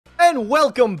And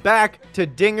welcome back to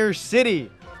Dinger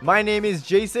City. My name is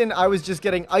Jason. I was just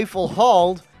getting Eiffel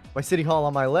Halled by City Hall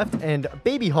on my left and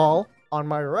Baby Hall on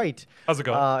my right. How's it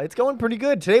going? It's going pretty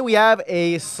good. Today we have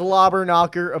a slobber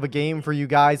knocker of a game for you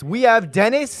guys. We have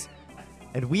Dennis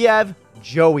and we have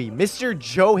Joey, Mr.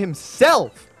 Joe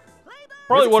himself.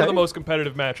 Probably one of the most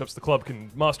competitive matchups the club can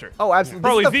muster. Oh,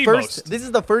 absolutely. Probably the most. This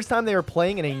is the first time they are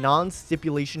playing in a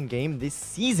non-stipulation game this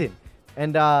season.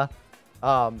 And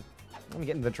let me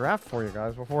get in the draft for you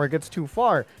guys before it gets too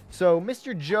far. So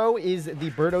Mr. Joe is the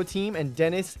Birdo team and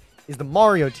Dennis is the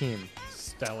Mario team.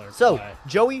 Stellar. So play.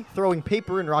 Joey, throwing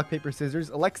paper and rock, paper, scissors,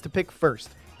 elects to pick first.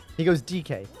 He goes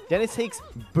DK. Dennis takes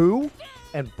Boo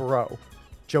and Bro.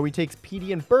 Joey takes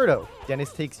PD and Birdo.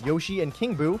 Dennis takes Yoshi and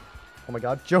King Boo. Oh my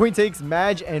god. Joey takes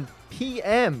Madge and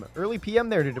PM. Early PM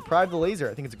there to deprive the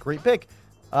laser. I think it's a great pick.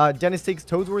 Dennis takes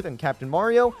Toadsworth and Captain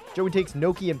Mario. Joey takes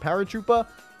Noki and Paratroopa.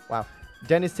 Wow.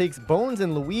 Dennis takes Bones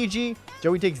and Luigi.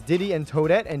 Joey takes Diddy and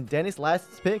Toadette. And Dennis last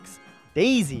picks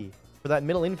Daisy for that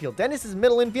middle infield. Dennis's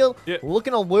middle infield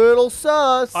looking a little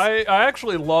sus. I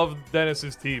actually love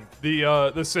Dennis's team. The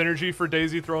synergy for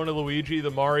Daisy throwing to Luigi, the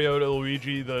Mario to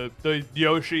Luigi, the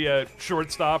Yoshi at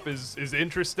shortstop is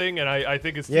interesting, and I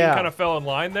think his team kind of fell in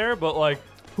line there, but like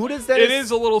who does Dennis? It is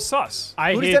a little sus.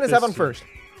 Who does Dennis have on first?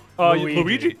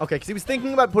 Luigi. Okay, because he was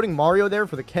thinking about putting Mario there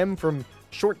for the chem from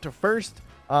short to first.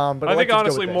 But I think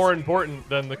honestly more important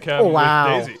than the chem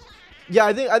with Daisy. Yeah,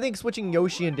 I think switching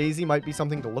Yoshi and Daisy might be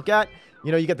something to look at.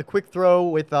 You know, you get the quick throw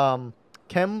with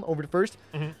Chem over to first.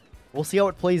 We'll see how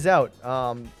it plays out.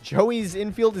 Joey's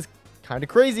infield is kind of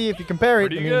crazy if you compare it.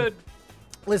 Pretty good.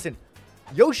 Listen,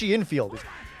 Yoshi infield is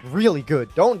really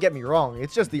good. Don't get me wrong.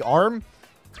 It's just the arm,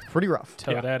 pretty rough.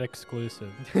 Toadette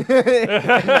exclusive.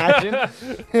 Imagine.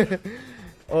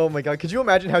 Oh my god, could you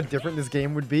imagine how different this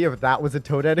game would be if that was a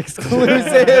Toadette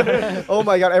exclusive? Oh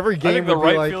my god, every game I think the would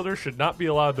right be like, fielder should not be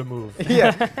allowed to move.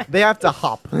 Yeah, they have to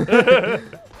hop.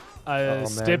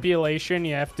 Stipulation,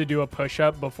 you have to do a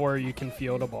push-up before you can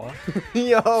field a ball.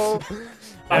 Yo.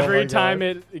 Every time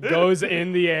it goes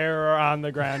in the air or on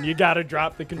the ground, you got to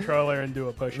drop the controller and do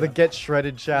a push-up. The Get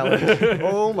Shredded challenge.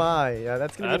 Oh my. Yeah,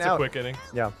 that's going to be an out. That's a quick inning.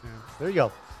 Yeah. There you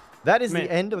go. That is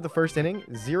the end of the first inning.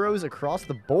 Zeros across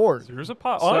the board. Zeros a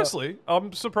pop. Honestly,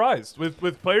 I'm surprised.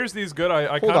 With players these good,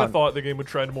 I kind of thought the game would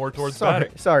trend more towards batting.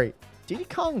 Sorry. Diddy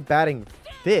Kong batting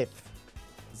fifth.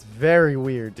 It's very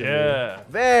weird to me.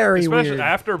 Very weird. Especially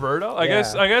after Birdo.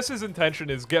 I guess his intention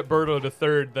is get Birdo to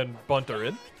third, then bunt her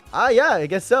in. Yeah, I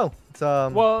guess so. It's,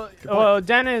 well,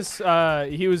 Dennis,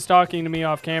 he was talking to me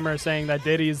off camera saying that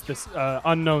Diddy's this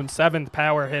unknown 7th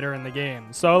power hitter in the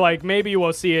game. So, like, maybe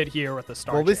we'll see it here with the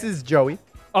start. Well, this is Joey.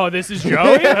 Oh, this is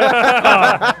Joey?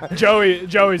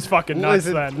 Joey's fucking nuts.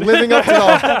 Listen, living up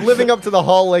to the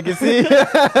Hall legacy.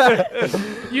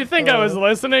 You think I was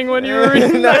listening when you were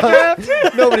reading that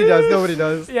draft? Nobody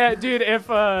does. Yeah, dude, if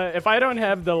I don't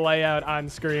have the layout on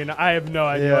screen, I have no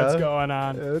idea what's going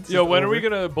on. Yo, when are we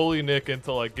going to bully Nick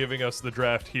into like giving us the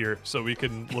draft here so we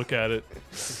can look at it?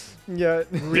 Yeah,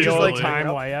 real time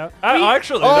layout.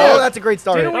 Actually, that's a great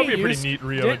start. That would be a pretty neat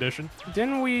Rio edition.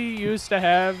 Didn't we used to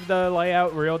have the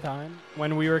layout real time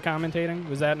when we were commentating?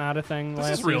 Was that not a thing last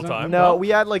season? This is real time. No, we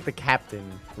had like the captain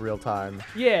real time.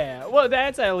 Yeah, well,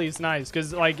 that's at least nice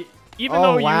because like even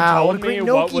though you told me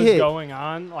what was going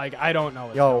on, like I don't know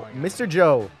what's going on. Mr.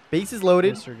 Joe, base is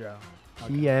loaded. Mr. Joe.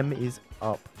 PM is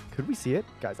up. Could we see it,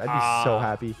 guys? I'd be so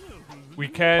happy. We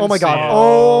can. Oh my god! See it.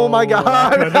 Oh my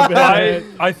god!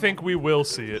 I think we will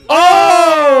see it.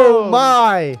 Oh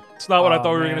my! It's not what I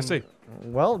thought we were gonna see.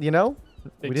 Well, you know,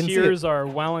 the we didn't tears see it. are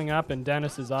welling up in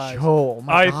Dennis's eyes. Oh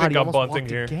my god! I think I'm bunting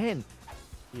here. Again.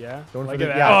 Yeah. Don't look forget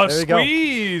at that. Oh,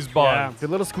 squeeze bunt. Yeah. Good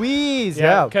little squeeze.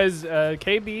 Yeah. Because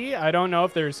KB, I don't know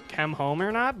if there's chem home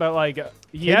or not, but like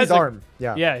he has his arm.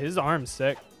 Yeah. Yeah, his arm's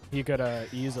sick. He could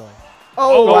easily.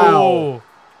 Oh wow!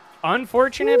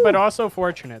 Unfortunate, but also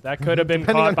fortunate. That could have been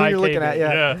caught by KB. Looking at,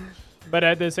 yeah. But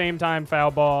at the same time,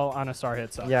 foul ball on a star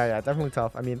hit sucks. Yeah, definitely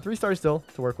tough. I mean, 3 stars still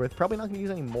to work with. Probably not going to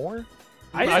use any more.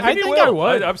 I think I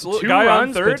would. Absolutely. 2 Guy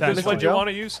runs on third just potentially. when you want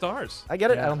to use stars. I get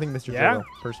it. I don't think Mr. Joe,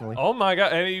 personally. Oh my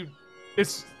god. And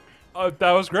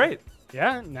that was great.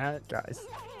 Yeah.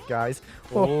 Guys.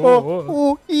 Do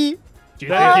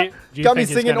you got me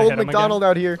singing Old MacDonald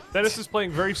out here. Dennis is playing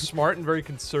very smart and very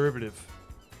conservative.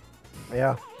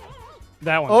 Yeah.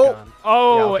 That one's gone.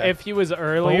 Oh, yeah, if he was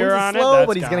earlier on slow, it, that's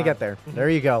but he's going to get there. There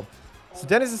you go. So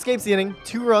Dennis escapes the inning.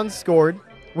 2 runs scored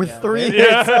with 3 hits.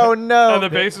 Yeah. Oh, no. And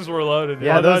the bases were loaded.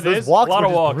 Yeah, those walks a lot were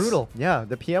of walks. brutal. Yeah,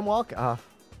 the PM walk.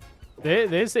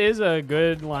 This is a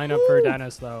good lineup for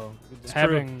Dennis, though. It's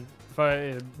having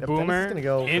Boomer gonna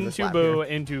go for the into slap Boo here.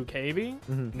 into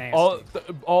KB.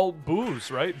 Nasty. All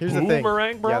boos, right? Here's the thing.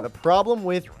 Boomerang, bro. Yeah, the problem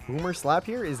with Boomer slap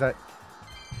here is that.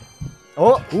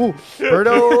 Oh, ooh,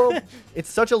 Birdo. It's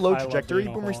such a low I love trajectory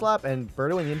being a Boomer hole. slap, and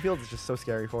Birdo in the infield is just so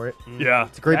scary for it. Yeah.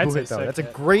 It's a great That's boo a hit, though. sick That's a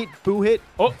hit. great boo hit.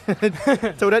 Oh.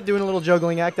 Toadette doing a little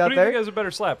juggling act Who out do you think there. has a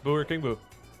better slap, Boo or King Boo?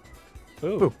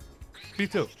 Boo. Me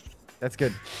too. That's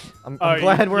good. I'm Oh,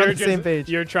 glad we're on you're the same just- page.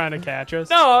 You're trying to catch us.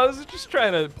 No, I was just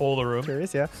trying to pull the room.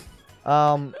 Curious, yeah.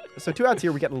 So 2 outs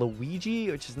here. We got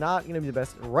Luigi, which is not going to be the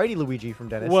best. Righty Luigi from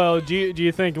Dennis. Well, do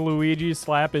you think Luigi's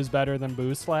slap is better than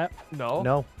Boo's slap? No.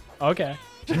 No. Okay.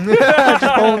 Just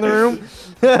pulling the room.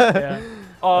 Yeah.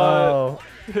 Oh.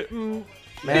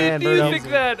 Man, do you Birdo. think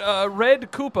that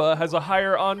Red Koopa has a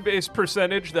higher on-base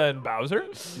percentage than Bowser?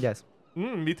 Yes.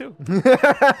 Me too.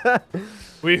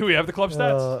 we have the club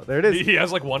stats. There it is. He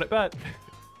has like 1 at bat.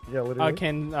 Yeah, literally.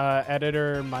 Can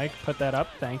editor Mike put that up?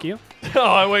 Thank you.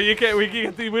 Oh wait, you can't. We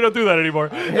don't do that anymore.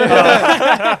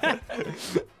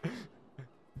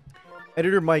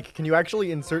 Editor Mike, can you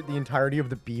actually insert the entirety of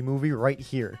the B movie right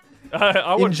here?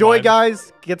 I wouldn't Enjoy, mind.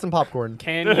 guys. Get some popcorn.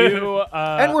 Can you?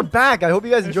 And we're back. I hope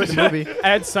you guys enjoyed the movie.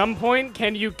 At some point,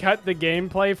 can you cut the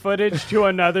gameplay footage to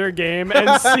another game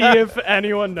and see if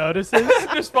anyone notices?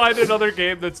 Just find another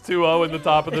game that's 2-0 in the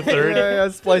top of the third. Yeah,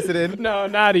 splice it in. No,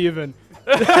 not even.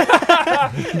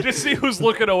 Just see who's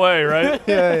looking away, right?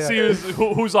 Yeah, yeah. See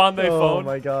who's on their Oh phone.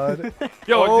 my god.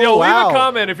 Yo, Oh, leave wow. a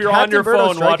comment if you're Captain on your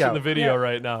Birdo phone watching strikeout. the video Yeah.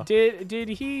 right now. Did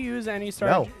he use any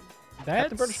start? No.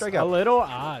 That's Birdo strikeout. a little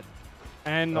odd.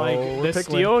 And like Oh, the we're pickling.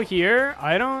 steal here,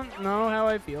 I don't know how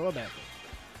I feel about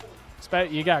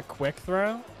it. You got quick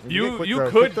throw. You Quick you throw.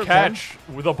 could Quick throw catch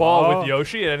with a ball Oh. with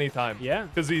Yoshi at any time. Yeah.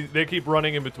 Because they keep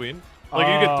running in between. Like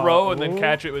you could throw and then Ooh.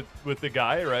 catch it with the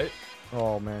guy, right?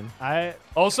 Oh man.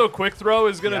 Also, quick throw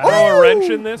is gonna Yeah. throw a wrench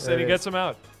in this, There and he it gets is. him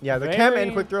out. Yeah, the chem and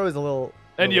Very- quick throw is a little.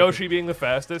 And little Yoshi being the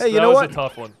fastest, Hey, you that know was what? a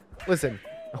tough one. Listen.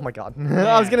 Oh my god.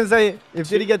 I was gonna say if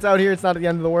Diddy gets out here, it's not the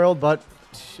end of the world, but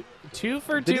 2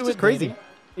 for 2 Diddy's with just crazy. Diddy.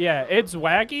 Yeah, it's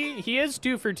wacky. He is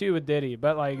 2 for 2 with Diddy,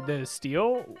 but like the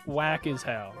steal, whack as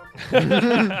hell.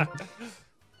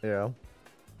 yeah.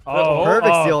 Oh,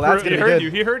 Perfect steal. That's He gonna be heard good.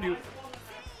 you. He heard you.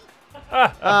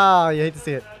 Ah, you hate to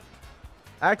see it.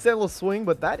 Accidental swing,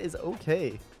 but that is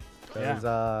okay.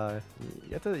 Yeah.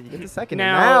 Because you get the second.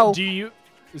 Now, And do you?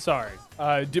 Sorry,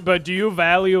 but do you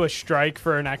value a strike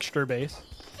for an extra base?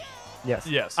 yes.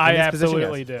 Yes. I this position,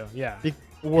 absolutely do. Yeah. Be-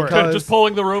 Word. because- Just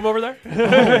pulling the room over there.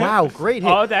 Oh wow, great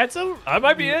hit. Oh, that's a. I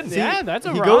might be in. Yeah, that's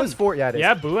a he run. goes for yeah. It is.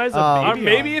 Yeah, Boo has a Um, baby.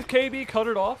 Maybe on. if KB cut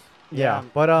it off, Yeah, Yeah.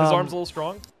 but his arm's a little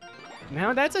strong.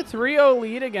 Now that's a 3-0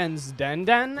 lead against Den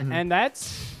Den, Mm-hmm. and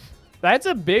that's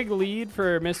a big lead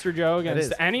for Mr. Joe against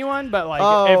is. anyone. But like,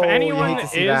 Oh, if you anyone hate to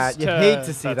see is that. You to, hate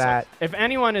to see that's that. if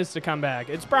anyone is to come back,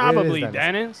 it's probably Dennis.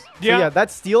 Dennis. So yeah,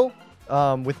 that steal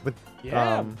with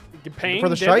Yeah, paying for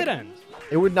the strike? dividends.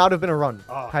 it would not have been a run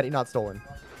Oh. had he not stolen.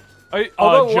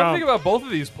 Although one jump. thing about both of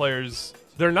these players,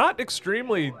 they're not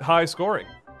extremely high scoring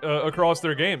across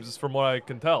their games, from what I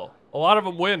can tell. A lot of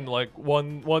them win like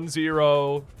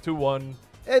 1-0, 2-1,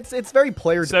 It's very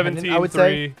player dependent. I would 17-3.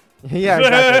 say. Yeah,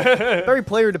 exactly. Very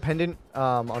player dependent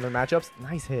on their matchups.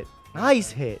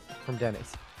 Nice hit from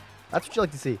Dennis. That's what you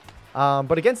like to see.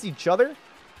 But against each other,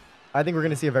 I think we're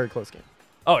gonna see a very close game.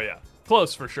 Oh yeah,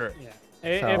 close for sure. Yeah. So-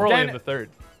 If We're only Den- in the third.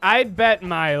 I'd bet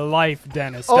my life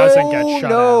Dennis doesn't get shut out.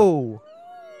 no!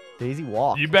 Daisy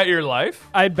walk. You bet your life?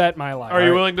 I'd bet my life. Are you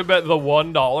Alright. willing to bet the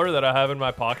 $1 that I have in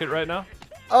my pocket right now?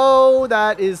 Oh,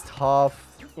 that is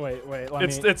tough. Wait, let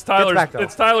It's me. it's Tyler's back, though.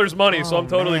 it's Tyler's money, so Oh, I'm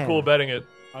totally man. cool betting it.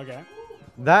 Okay.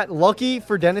 That lucky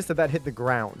for Dennis that hit the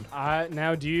ground.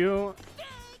 Now do you?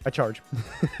 I charge.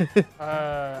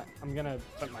 I'm gonna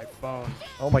put my phone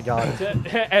Oh my god.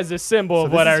 as a symbol So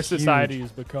of this what is our huge. society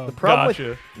has become. The problem with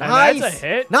Gotcha. And nice, that's a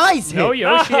hit. nice No hit.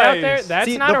 Yoshi out there. Nice. That's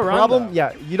See, not the a run. problem, though.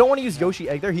 yeah, you don't want to use Yoshi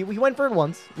egg there. He went for it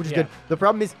once, which is Yeah. good. The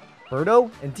problem is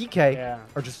Birdo and DK Yeah.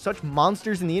 are just such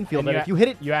monsters in the infield And that if you hit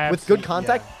it you with absolutely- good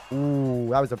contact, ooh,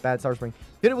 that was a bad star spring.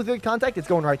 Hit it with good contact, it's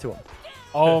going right to him.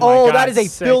 Oh, my Oh, God, that is a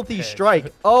sick filthy pitch.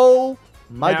 strike. Oh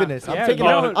my Now- goodness. yeah, I'm you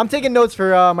know- taking notes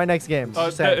for my next game.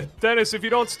 Just saying. Dennis, if you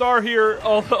don't star here,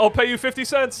 I'll pay you 50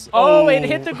 cents. Oh, it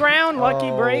hit the ground. Lucky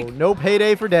Oh, break. No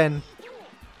payday for Den.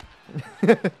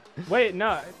 Wait,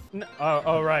 no.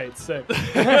 Oh, right. Sick.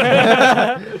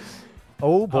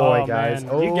 Oh boy, Oh, guys.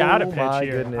 man. Oh You gotta pitch my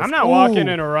here. goodness. I'm not Ooh. walking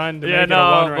in a run to Yeah, make it a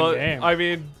no, one-run but game. I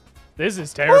mean, This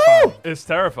is terrifying. it's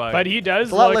terrifying. But he does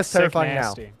It's a lot look less sick terrifying now.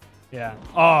 nasty. Yeah.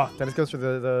 Oh. Dennis goes for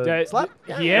the That- slap.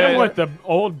 He Yeah, hit yeah, him yeah. with the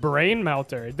old brain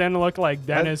melter. It didn't look like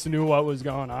Dennis knew what was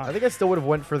going on. I think I still would have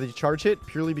went for the charge hit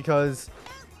purely because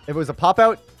if it was a pop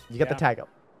out, you get Yeah. the tag up.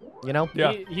 You know?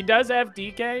 Yeah. He does have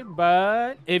DK,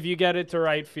 but if you get it to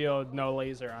right field, no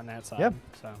laser on that side. Yep.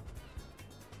 So.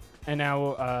 And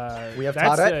now We have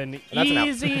that's Tada, an and that's an out.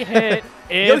 easy hit.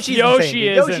 If Yoshi's Yoshi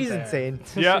insane. isn't Yoshi's there. insane.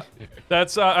 Yeah,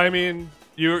 that's. I mean,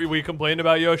 we complained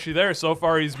about Yoshi there. So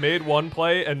far, he's made 1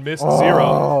 play and missed 0.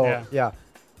 Oh, Yeah.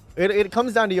 It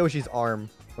comes down to Yoshi's arm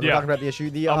when we're talking about the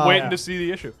issue. I'm waiting to see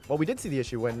the issue. Well, we did see the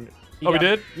issue when. Oh, we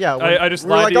did? Yeah. I just we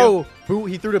were lied like, to you. oh, Boo.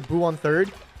 He threw to Boo on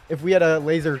third. If we had a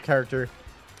laser character.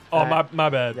 Oh, my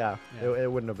bad. Yeah, Yeah.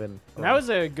 It wouldn't have been. That was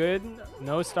a good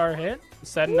no-star hit,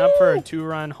 setting up for a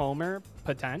 2-run homer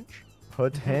potential.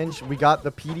 We got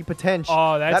the PD potential.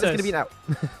 Oh, that's that is gonna be an out.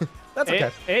 That's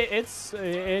okay. It's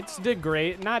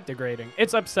not degrading.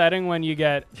 It's upsetting when you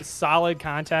get solid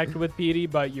contact with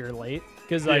PD, but you're late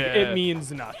because it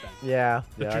means nothing. Yeah.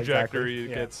 The yeah,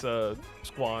 trajectory exactly. gets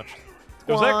squanched.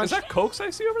 Squanched. Is that Cokes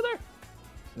I see over there?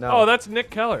 No. Oh, that's Nick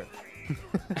Keller.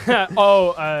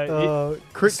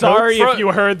 Sorry if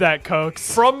you heard that,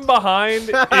 Cokes. From behind,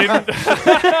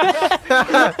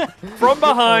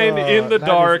 in the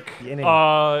dark,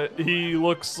 he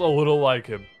looks a little like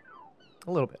him.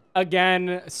 A little bit.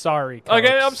 Again, sorry, Cokes.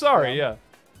 Again, I'm sorry. Yeah.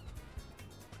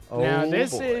 Now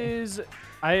this boy. is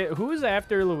who's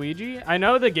after Luigi? I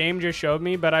know the game just showed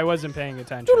me, but I wasn't paying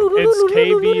attention. It's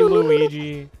KB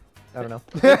Luigi. I don't know.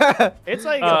 It's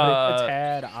like a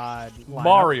tad odd. Lineup.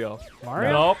 Mario.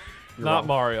 Nope. You're Not wrong.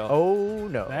 Mario. Oh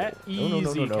no. That No.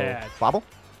 easy catch. Bobble?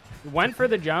 Went for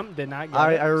the jump, did not get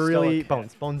it. I really Still a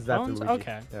catch. Bones is after Bones? Luigi.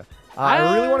 Okay. Yeah.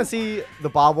 I really want to see the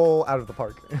bobble out of the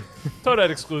park. Toadette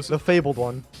The exclusive. fabled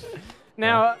one.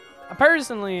 Now,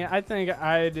 personally, I think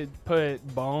I'd put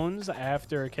Bones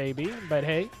after KB, but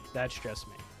hey, that's just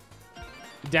me.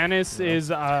 Dennis is,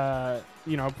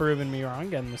 proving me wrong,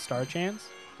 getting the star chance.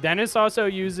 Dennis also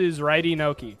uses righty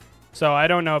Noki, so I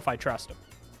don't know if I trust him.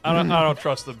 I don't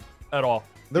trust him at all.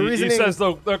 He says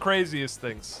the craziest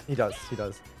things. He does.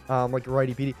 Like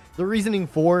righty PD. The reasoning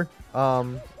for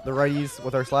the righties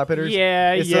with our slap hitters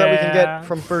is so that we can get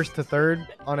from first to third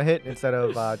on a hit instead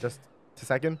of just to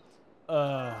second.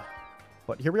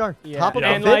 But here we are. Yeah. Top of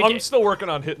And the like- I'm still working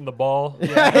on hitting the ball.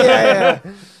 yeah.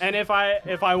 And if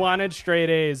I wanted straight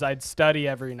A's, I'd study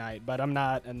every night, but I'm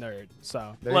not a nerd,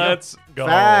 so. There you Let's go.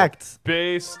 Facts.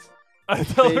 Based. I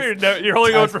tell you, you're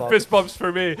only going for Fastball. fist bumps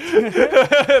for me.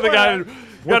 The guy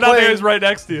nothing playing- is right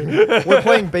next to you. We're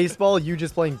playing baseball. You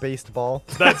just playing based ball.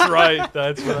 That's right.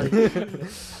 That's right.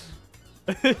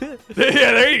 Yeah,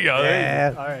 there you go.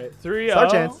 There you All right, 3-0. Star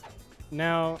chance.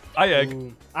 Now, go. I egg.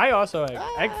 ooh, I also egg.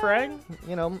 Egg for egg?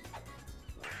 You know,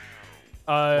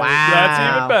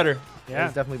 That's even better. Yeah.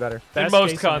 it's definitely better. In Best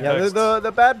most case scenario. Yeah, Context.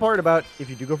 the bad part about if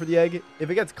you do go for the egg, if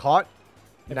it gets caught,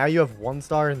 now you have 1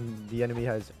 star and the enemy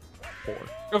has 4.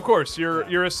 Of course,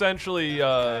 you're essentially.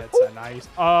 That's a nice.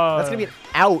 That's gonna be an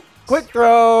out. Quick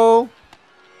throw.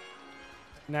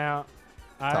 Now,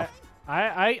 I Tough.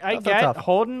 Tough, get tough.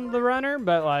 holding the runner,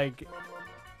 but like,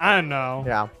 I don't know.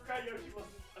 Yeah.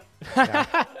 Yeah.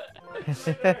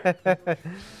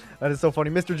 That is so funny.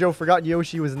 Mr. Joe forgot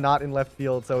Yoshi was not in left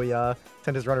field, so he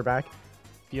sent his runner back.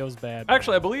 Feels bad.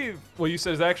 Actually, I believe what you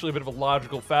said is actually a bit of a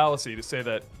logical fallacy to say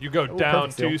that you go down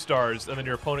perfect steal. 2 stars and then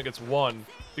your opponent gets 1,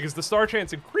 because the star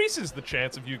chance increases the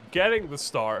chance of you getting the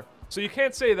star. So you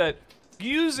can't say that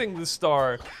using the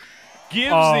star gives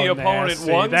the opponent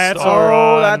nasty. 1 That's star. a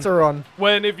Oh, run. that's a run.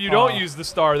 When if you don't use the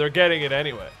star, they're getting it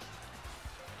anyway.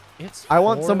 It's I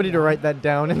want 4-1. somebody to write that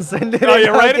down and send it. Oh, in you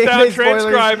on write it Game down, Day spoilers.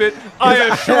 transcribe it. I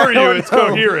assure you don't it's know.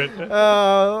 coherent.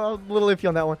 A little iffy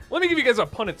on that one. Let me give you guys a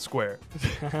Punnett square.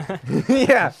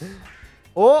 Yeah.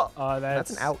 Oh, Oh, that's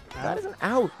an out. That is an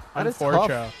out. That is tough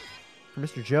Unfortunate. for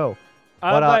Mr. Joe.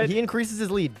 But But he increases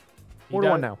his lead. 4-1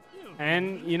 does. now.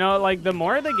 And like the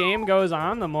more the game goes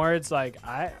on, the more it's like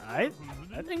I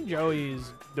think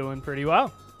Joey's doing pretty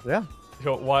well. Yeah.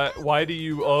 So why do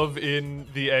you in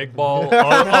the egg ball, of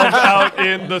out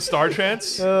in the star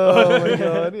chance? Oh my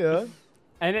god. Yeah.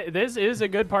 And this is a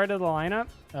good part of the lineup.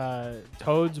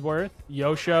 Toadsworth,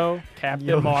 Yosho, Captain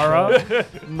Yosho. Morrow,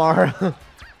 Mara.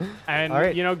 and All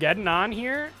right. getting on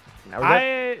here. Now we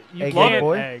got You egg can't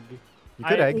boy. egg. You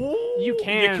could egg. You can. You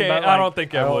can't. But I like, don't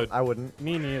think I would. I wouldn't.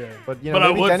 Me neither. But you But know, I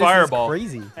maybe would Dennis fireball. is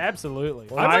crazy. Absolutely.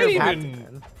 Well, I might you're even-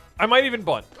 captain. I might even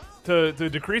bunt to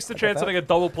decrease the chance that I get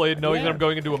double played, knowing that I'm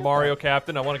going into a Mario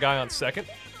captain. I want a guy on second.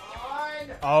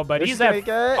 Oh, but This he's is at. gonna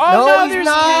get- Oh, no, no, he's there's-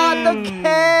 not. The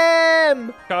cam.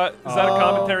 Is that a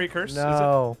commentary curse? Is it?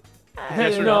 No.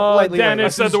 Yes or no, Lightly,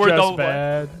 Dennis I said is the word just double play.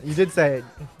 bad. You did say it.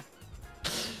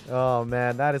 Oh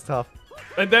man, that is tough.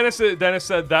 And Dennis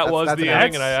said that was that's the an ending,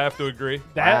 X. and I have to agree.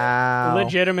 That Wow.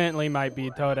 legitimately might be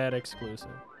Toadette exclusive.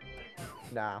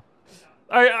 Nah.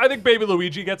 I think Baby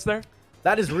Luigi gets there.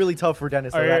 That is really tough for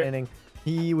Dennis, though, All that right. inning.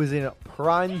 He was in a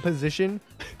prime position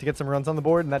to get some runs on the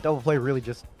board, and that double play really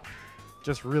just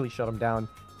really shut him down.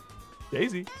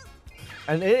 Daisy.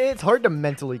 And it's hard to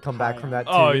mentally come back from that,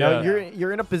 too. Oh, You know, yeah.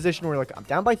 you're in a position where, like, I'm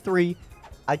down by 3.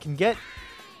 I can get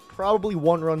probably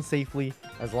 1 run safely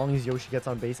as long as Yoshi gets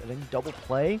on base, and then you double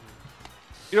play.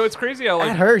 You know, it's crazy how, That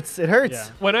like, hurts. It hurts. Yeah.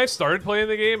 when I started playing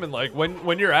the game and, like,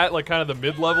 when you're at, like, kind of the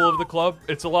mid-level of the club,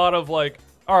 it's a lot of, like,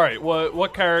 all right,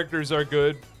 what characters are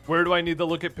good? Where do I need to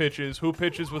look at pitches? Who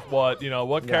pitches with what? You know,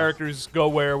 what characters go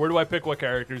where? Where do I pick what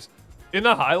characters? In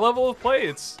the high level of play,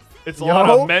 it's a lot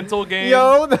of mental game.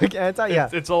 Yo, the anti, yeah.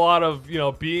 It's a lot of, you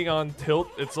know, being on tilt.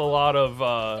 It's a lot of,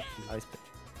 Nice pitch.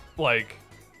 like,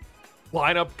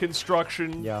 lineup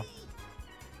construction. Yeah.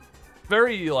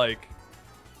 Very, like,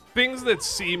 things that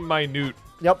seem minute.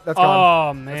 Yep, that's gone.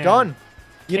 Oh man. It's gone.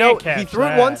 You Can't know, he catch threw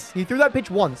that. it once. He threw that pitch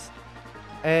once.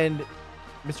 And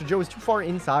Mr. Joe was too far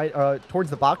inside, towards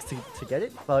the box to get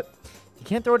it, but he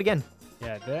can't throw it again.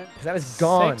 Yeah, Because that is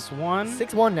gone. 6-1.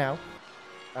 6-1 now.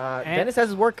 Dennis has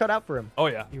his work cut out for him. Oh,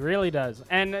 yeah. He really does.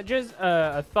 And just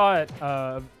a thought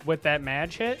with that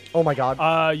match hit. Oh, my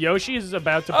God. Yoshi is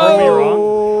about to prove me wrong.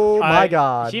 Oh, my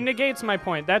God. He negates my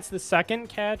point. That's the second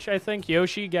catch I think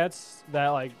Yoshi gets that,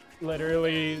 like,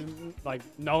 literally, like,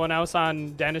 no one else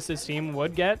on Dennis's team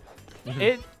would get.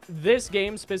 This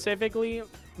game specifically,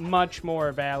 much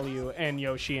more value in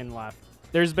Yoshi and left.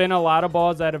 There's been a lot of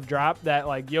balls that have dropped that,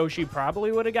 like, Yoshi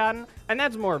probably would have gotten, and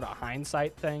that's more of a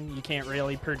hindsight thing. You can't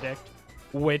really predict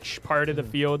which part of the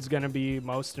field's going to be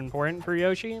most important for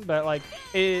Yoshi, but, like,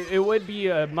 it would be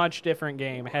a much different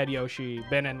game had Yoshi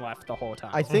been in left the whole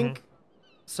time. I think,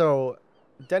 so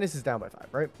Dennis is down by 5,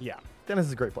 right? Yeah. Dennis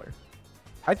is a great player.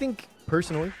 I think,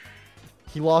 personally,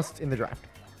 he lost in the draft.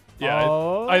 Yeah,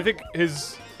 Oh. I think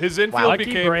his infield Lucky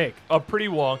became break. a pretty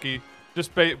wonky,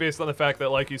 just based on the fact that,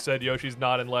 like you said, Yoshi's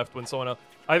not in left when someone else.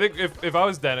 I think if I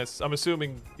was Dennis, I'm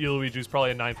assuming Luigi's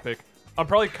probably a 9th pick. I'm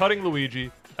probably cutting Luigi,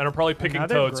 and I'm probably picking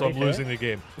Another Toad, so I'm great hit. losing the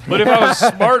game. But if I was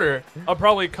smarter, I'm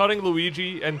probably cutting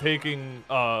Luigi and taking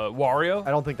Wario.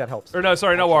 I don't think that helps. Or no,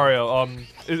 sorry, not Wario.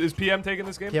 Is PM taking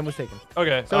this game? PM was taken.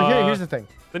 Okay. So here's the thing.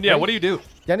 Then yeah, Right? what do you do?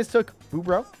 Dennis took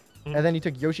Boobro, and then he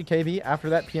took Yoshi KV. After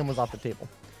that, PM was off the table.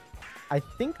 I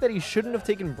think that he shouldn't have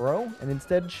taken Bro, and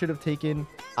instead should have taken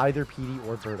either PD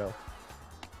or Birdo.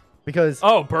 Because,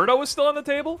 Oh, Birdo was still on the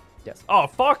table? yes. Oh,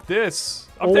 fuck this.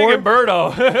 I'm Or- taking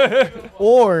Birdo.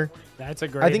 Or, That's a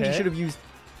great I think he hit. should have used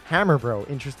Hammer Bro,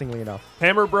 interestingly enough,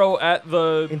 Hammer Bro at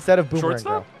the instead of Boomerang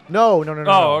shortstop? Bro. No.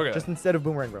 Oh, okay. Just instead of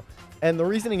Boomerang Bro. And the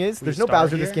reasoning is, there's no star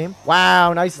Bowser this here? game.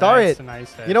 Wow, nice start That's it. a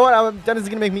nice hit. You know what? Dennis is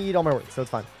going to make me eat all my work, so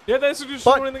it's fine. Yeah, that's just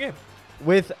But- winning the game.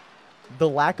 With the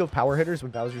lack of power hitters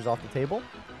when Bowser's off the table,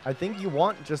 I think you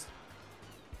want just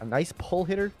a nice pull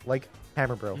hitter like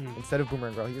Hammer Bro instead of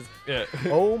Boomerang Bro. He's, Yeah.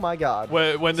 oh my God.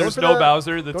 When Going there's for no the-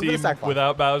 Bowser, the going for the team sack fly.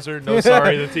 without Bowser, no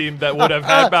sorry, the team that would have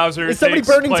had Bowser Is somebody takes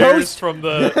burning players toast? from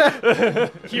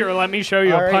the... Here, let me show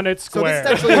you All a right, Punnett so square.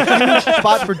 this is actually a huge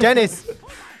spot for Dennis.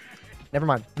 Never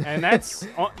mind. And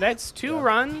that's 2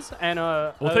 runs and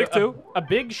We'll take 2. A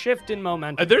big shift in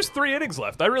momentum. And there's 3 innings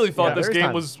left. I really thought Yeah, this there's game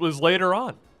time. was later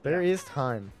on. There is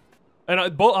time. And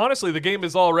honestly, the game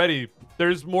is already...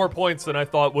 There's more points than I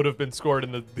thought would have been scored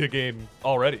in the game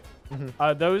already.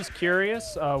 Those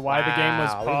curious why the game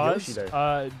was Wow, look at Yoshi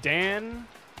paused, Dan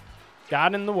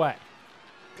got in the way.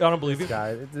 I don't believe you.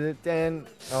 Guy, Dan.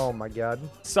 Oh my God.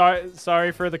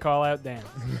 Sorry for the call out, Dan.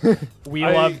 We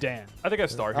love Dan. I think I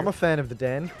have star I'm here. a fan of the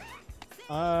Dan.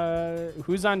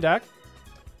 Who's on deck?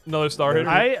 Another star hitter.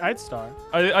 I'd star.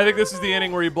 I think this is the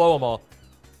inning where you blow them all.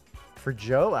 For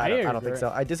Joe, I don't think agree. so.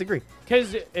 I disagree.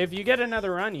 Because if you get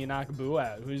another run, you knock Boo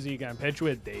out. Who's he going to pitch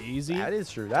with? Daisy? That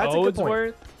is true. That's a good point.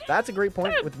 Toadsworth? That's a great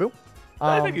point with Boo.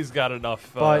 I think he's got enough.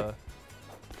 but-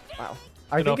 Wow.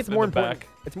 I Enough think it's in more the important. back.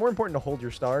 It's more important to hold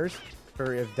your stars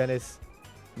for if Dennis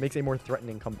makes a more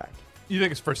threatening comeback. You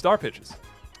think it's for star pitches?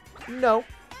 No,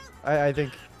 I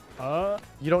think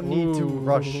you don't need to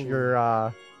rush Ooh.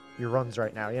 your runs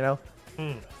right now. You know,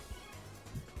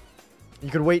 you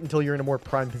could wait until you're in a more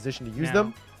prime position to use Now.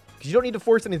 them, because you don't need to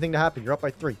force anything to happen. You're up by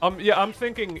 3. Yeah, I'm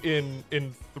thinking in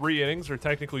 3 innings, or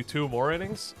technically 2 more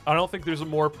innings. I don't think there's a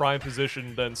more prime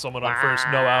position than someone on first,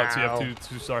 no outs. You have Wow.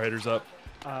 two star hitters up.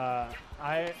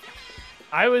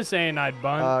 I was saying I'd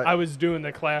bunt. I was doing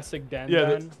the classic Den.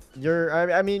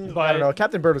 I mean, I But- don't know.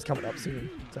 Captain Bird was coming up soon,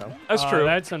 so That's true.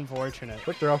 That's unfortunate.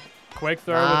 quick throw. Quick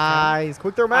throw with Nice,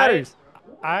 quick throw matters.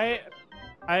 I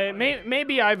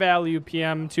Maybe I value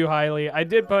PM too highly. I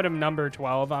did put him number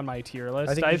 12 on my tier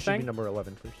list. I think he should be number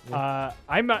 11 first. Yeah.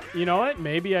 You know what?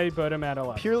 Maybe I put him at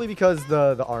 11. Purely because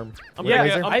the arm.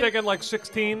 I'm thinking like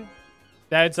 16.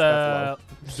 That's the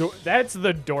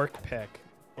dork pick.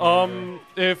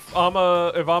 If I'm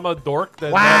a dork,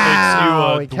 then wow,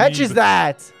 that makes he you a catches dweeb.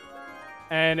 that.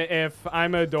 And if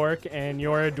I'm a dork and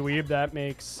you're a dweeb, that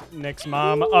makes Nick's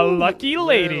mom a lucky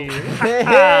lady.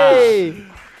 Hey.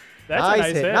 That's a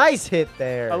nice hit. Nice hit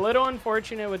there. A little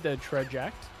unfortunate with the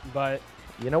traject, but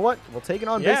you know what? We'll take it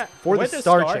on yeah, base for the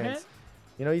star chance. hit?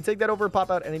 You know, you take that over a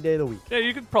pop out any day of the week. Yeah,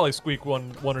 you could probably squeak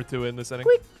one or two in this inning.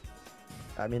 Squeak.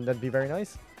 I mean, that'd be very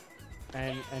nice.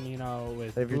 And you know,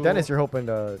 with If you're Dennis, you're hoping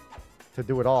to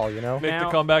do it all. You know. Make the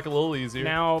comeback a little easier.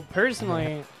 Now,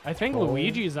 personally, I think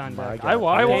Luigi's on my deck. God. I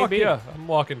walk KB. Yeah, I'm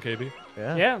walking KB.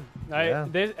 Yeah.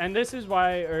 This is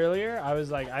why earlier I was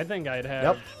like, I think I'd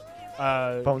have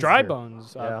Bones dry here.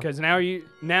 bones Yeah. because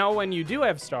now when you do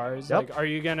have stars, like, are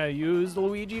you gonna use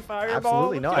Luigi Fireball?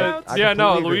 Absolutely with no. two outs? Yeah,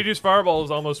 no, completely agree. Luigi's Fireball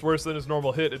is almost worse than his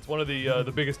normal hit. It's one of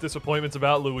the biggest disappointments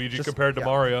about Luigi compared to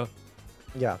Mario.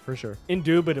 Yeah, for sure.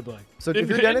 Indubitably. So if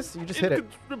you're Dennis, you just hit it.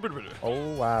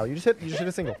 Oh wow, you just hit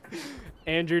a single.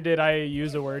 Andrew, did I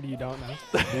use a word you don't know?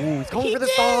 Ooh, he's going for the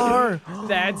star.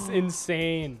 That's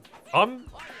insane.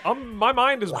 My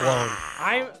mind is blown.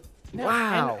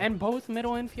 Wow. And both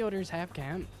middle infielders have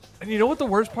cam. And you know what the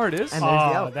worst part is? And there's the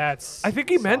out. That's. I think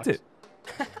he meant it.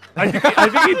 I think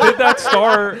he did that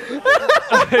star.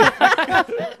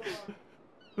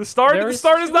 The star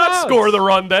does not score the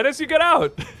run, Dennis. You get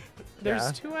out.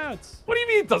 There's 2 outs. What do you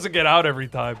mean it doesn't get out every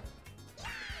time?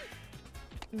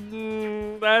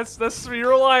 That's you're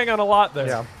relying on a lot there.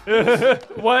 Yeah.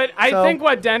 I think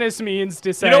what Dennis means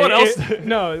to say. You know what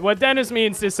else? What Dennis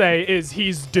means to say is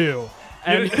he's due.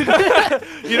 And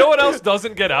You know what else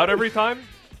doesn't get out every time?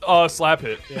 Slap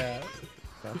hit. yeah.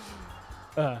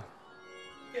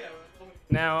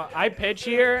 Now I pitch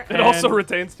here. It also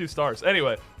retains 2 stars.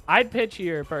 Anyway. I'd pitch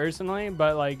here personally,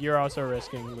 but like you're also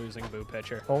risking losing Boo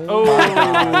pitcher. Oh. My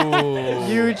God.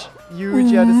 Huge. You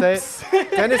had to say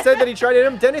it. Dennis said that he tried to hit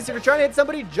him. Dennis, if you're trying to hit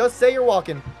somebody, just say you're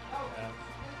walking.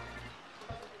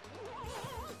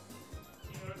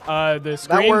 The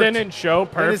screen didn't show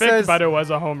perfect, says- but it was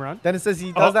a home run. Dennis says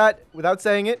he does that without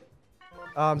saying it,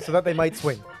 so that they might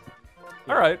swing.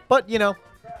 All right. But you know,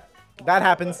 that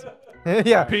happens.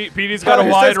 Yeah. Petey's got a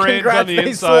Tyler wide says, range on "Congrats, the they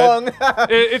inside. swung."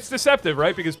 It's deceptive,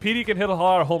 right? Because Petey can hit a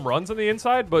lot of home runs on the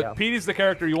inside, but Yeah. Petey's the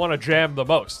character you want to jam the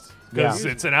most because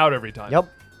it's an out every time. Yep.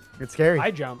 It's scary. I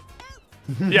jump.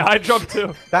 Yeah, I jump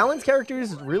too. Balanced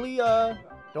characters really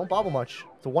don't bobble much.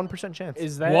 It's a 1% chance.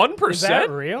 Is that 1%? Is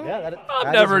that real? Yeah, I'm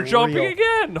that never is jumping real.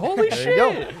 again. Holy There shit. you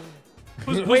go.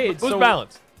 Who's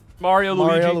balanced? Mario,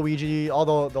 Luigi,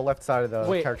 all the left side of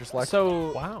the character select.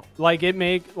 So Wow.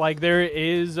 there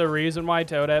is a reason why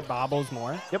Toadette bobbles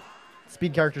more. Yep.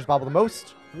 Speed characters bobble the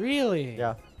most. Really?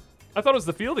 Yeah. I thought it was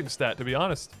the fielding stat, to be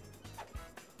honest.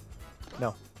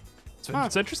 No.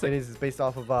 It's interesting. It is. It's based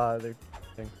off of their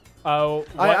thing. Oh.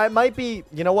 I might be.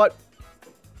 You know what?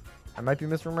 I might be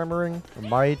misremembering. It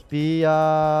might be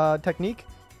technique.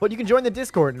 But you can join the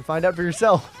Discord and find out for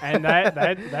yourself. And that's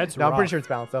No, I'm pretty rough. sure it's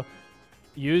balanced though.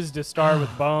 Used to star with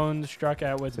Bones, struck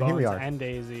out with So here we Bones are. and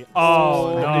Daisy.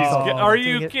 Oh, Oh, no. Are Dang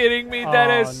you it. kidding me,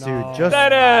 Dennis? Oh, Dude, no. just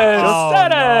Dennis! Oh,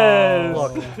 Dennis! no.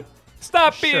 Look.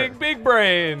 Stop Sure. being big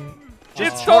brain.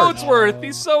 It's charge. Coatsworth.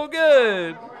 He's so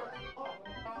good.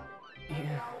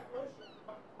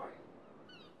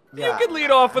 You can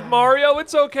lead off with Mario.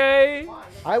 It's okay.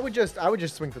 I would just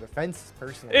swing for the fence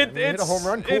personally. I mean, hit a home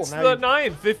run. Cool. It's Now the you-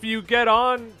 ninth. If you get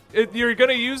on, you're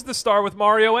gonna use the star with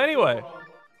Mario anyway.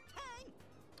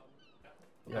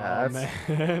 Yeah, Oh, that's-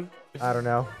 man. I don't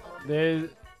know.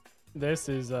 This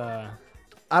is I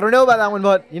don't know about that one,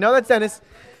 but you know that's Dennis.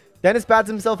 Dennis bats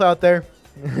himself out there.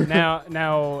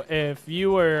 now if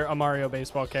you were a Mario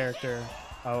baseball character,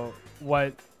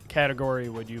 what category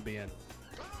would you be in?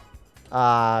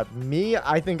 Me,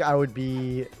 I think I would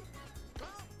be.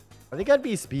 I think I'd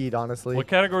be speed, honestly. What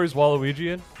category is Waluigi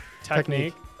in?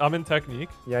 Technique. I'm in technique.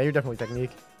 Yeah, you're definitely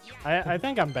technique. I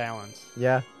think I'm balanced.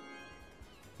 Yeah.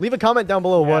 Leave a comment down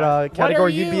below what What category are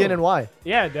you'd be you? in and why.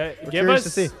 Yeah, give curious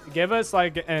us to see. give us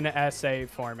like an essay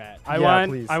format.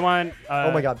 Please. I want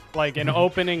Oh my God. like an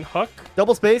opening hook.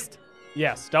 Double spaced.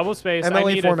 Yes, double space. MLA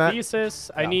I need format. a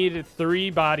thesis. I Yeah. need 3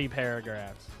 body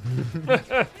paragraphs.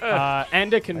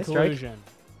 And a conclusion,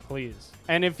 please.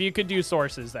 And if you could do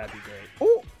sources, that'd be great.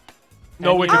 Ooh.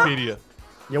 No And you- Wikipedia.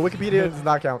 Yeah, Wikipedia does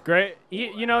not count. Great.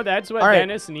 You know, that's what All right.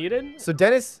 Dennis needed, So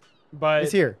Dennis but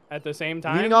is here, at the same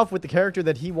time. leading off with the character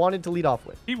that he wanted to lead off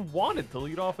with. He wanted to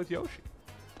lead off with Yoshi.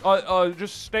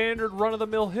 just standard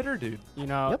run-of-the-mill hitter, dude. You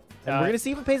know, Yep. And we're gonna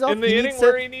see if it pays off. In the inning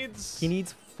where he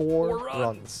needs 4 4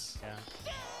 runs. Yeah.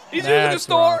 He's using a That's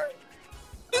star. rough.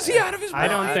 Is he out of his I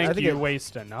don't mind? think, I think you it-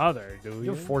 waste another, do You you?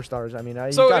 have 4 stars. I mean,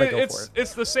 you So gotta go for it.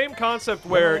 it's the same concept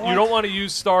where you don't want to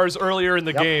use stars earlier in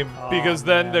the Yep. game Oh, because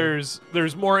then man.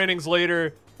 there's more innings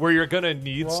later where you're gonna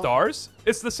need Well, stars.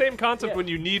 It's the same concept yeah. when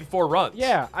you need 4 runs.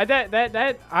 Yeah,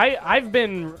 I've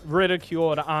been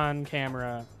ridiculed on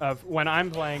camera of when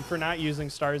I'm playing for not using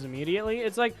stars immediately.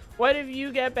 It's like, what if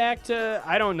you get back to,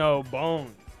 I don't know,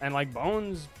 Bone, and like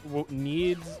Bones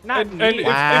needs not And needs. if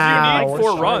Wow, you what need a 4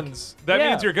 shark. runs, that Yeah.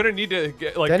 means you're gonna need to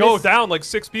go Dennis- down like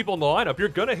 6 people in the lineup. You're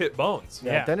gonna hit bones.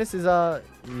 Yeah, Yeah. Dennis is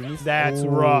he needs- That's Ooh.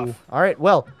 rough. All right,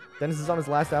 well, Dennis is on his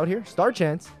last out here. Star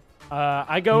chance.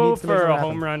 I He go needs to make for something a happen.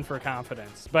 home run for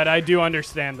confidence, but I do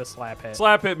understand the slap hit.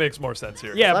 Slap hit makes more sense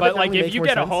here. Yeah, Slap but hit like definitely if makes you more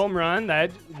get a sense. home run,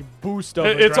 that boost of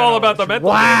It's all about the adrenaline. mental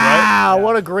game, right? Wow,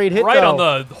 what a great hit! Right though. on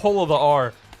the hole of the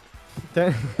R.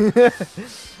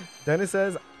 Dennis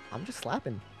says, "I'm just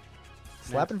slapping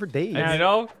for days." And you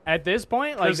know, At this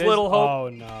point, like There's this, little hope. Oh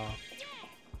no.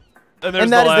 and there's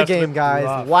And that is the last game, bit. guys.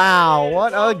 Rough. Wow,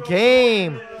 what a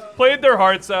game! Played their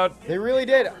hearts out. They really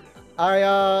did.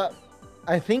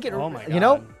 I think it. Oh my You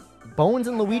know, God. Bones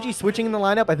and Luigi switching in the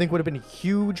lineup, I think would have been a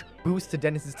huge boost to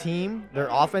Dennis's team, their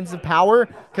offensive power,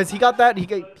 because he got that.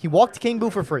 He walked King Boo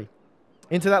for free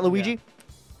into that Luigi.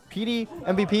 PD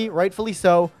MVP, rightfully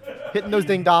so, hitting those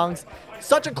ding dongs.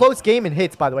 Such a close game in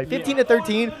hits, by the way. 15 to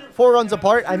 13, 4 runs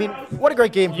apart. I mean, what a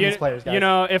great game from these players, guys. You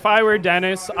know, if I were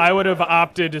Dennis, I would have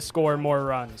opted to score more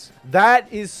runs.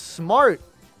 That is smart.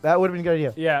 That would have been a good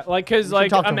idea. Yeah, like, because, should like,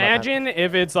 talk to him about that. imagine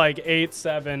if it's, like,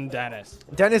 8-7 Dennis.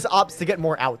 Dennis opts to get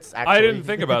more outs, actually. I didn't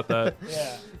think about that.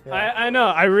 Yeah. Yeah. I know.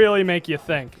 I really make you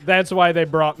think. That's why they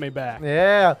brought me back.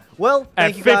 Yeah. Well,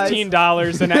 At thank you guys.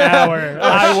 $15 an hour,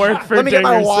 I work for Let me get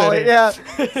my Dinger wallet. City.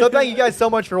 Yeah. So thank you guys so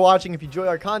much for watching. If you enjoy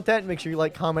our content, make sure you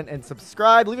like, comment, and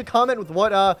subscribe. Leave a comment with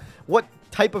what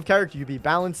type of character you be: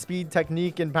 balance, speed,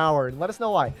 technique, and power, and let us know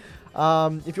why.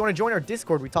 If you want to join our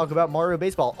Discord, we talk about Mario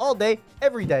Baseball all day,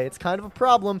 every day. It's kind of a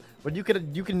problem, but you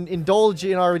can indulge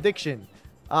in our addiction.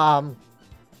 Can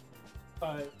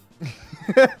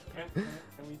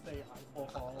we say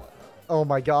alcohol? Oh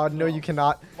my God, no, you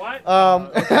cannot. What?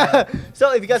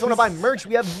 So if you guys want to buy merch,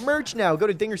 we have merch now. Go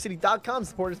to dingercity.com,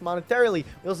 support us monetarily.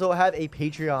 We also have a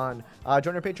Patreon.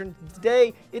 Join our Patreon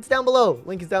today. It's down below.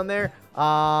 Link is down there.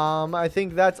 I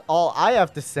think that's all I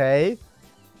have to say.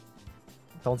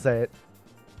 Don't say it.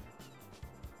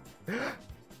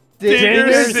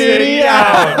 Dinger City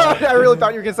out. I really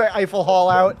thought you were going to say Eiffel Hall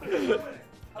out.